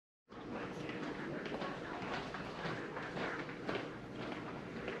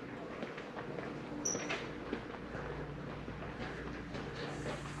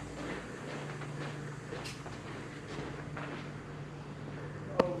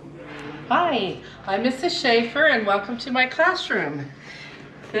Hi, I'm Mrs. Shaffer and welcome to my classroom.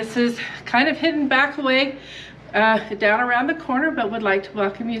 This is kind of hidden back away down around the corner, but would like to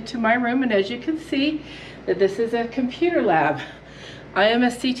welcome you to my room. And as you can see, that this is a computer lab. I am a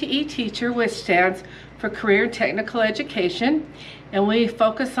CTE teacher, which stands for Career and Technical Education, and we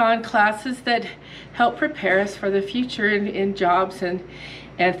focus on classes that help prepare us for the future in jobs and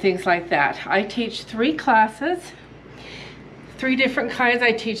things like that. I teach 3 classes. 3 different kinds.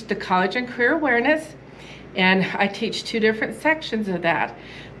 I teach the College and Career Awareness, and I teach 2 different sections of that.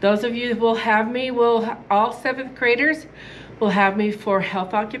 Those of you who will have me, all 7th graders will have me for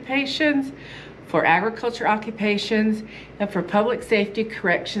health occupations, for agriculture occupations, and for public safety,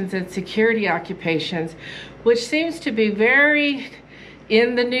 corrections, and security occupations, which seems to be very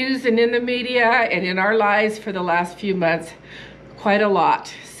in the news and in the media and in our lives for the last few months, quite a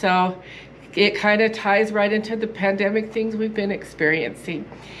lot. So it kind of ties right into the pandemic things we've been experiencing.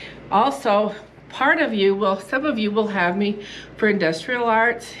 Also, some of you will have me for industrial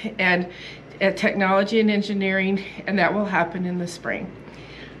arts and technology and engineering, and that will happen in the spring.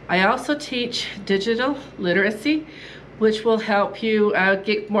 I also teach digital literacy, which will help you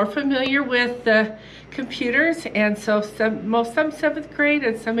get more familiar with the computers, and so some 7th grade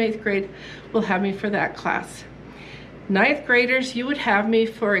and some 8th grade will have me for that class. 9th graders, you would have me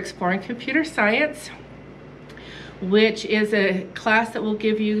for Exploring Computer Science, which is a class that will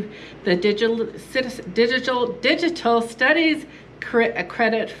give you the digital studies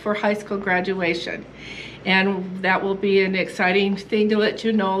credit for high school graduation. And that will be an exciting thing to let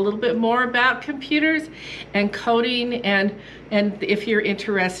you know a little bit more about computers and coding, and if you're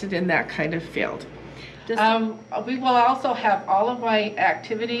interested in that kind of field. We will also have all of my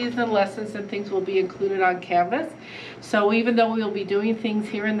activities and lessons and things will be included on Canvas. So even though we'll be doing things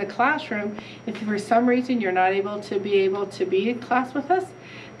here in the classroom, if for some reason you're not able to be in class with us,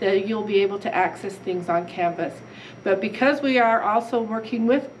 then you'll be able to access things on Canvas. But because we are also working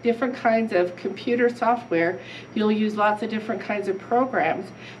with different kinds of computer software, you'll use lots of different kinds of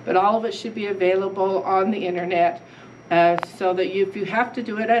programs, but all of it should be available on the internet. So that if you have to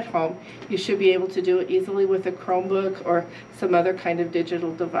do it at home, you should be able to do it easily with a Chromebook or some other kind of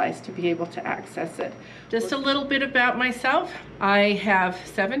digital device to be able to access it. Just a little bit about myself. I have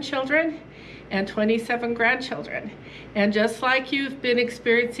 7 children and 27 grandchildren. And just like you've been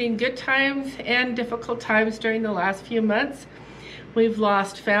experiencing good times and difficult times during the last few months, we've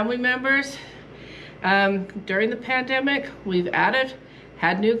lost family members during the pandemic. We've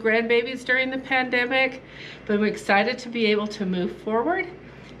had new grandbabies during the pandemic, but I'm excited to be able to move forward,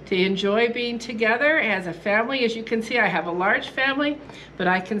 to enjoy being together as a family. As you can see, I have a large family, but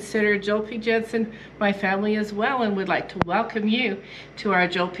I consider Joel P. Jensen my family as well, and would like to welcome you to our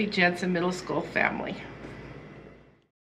Joel P. Jensen Middle School family.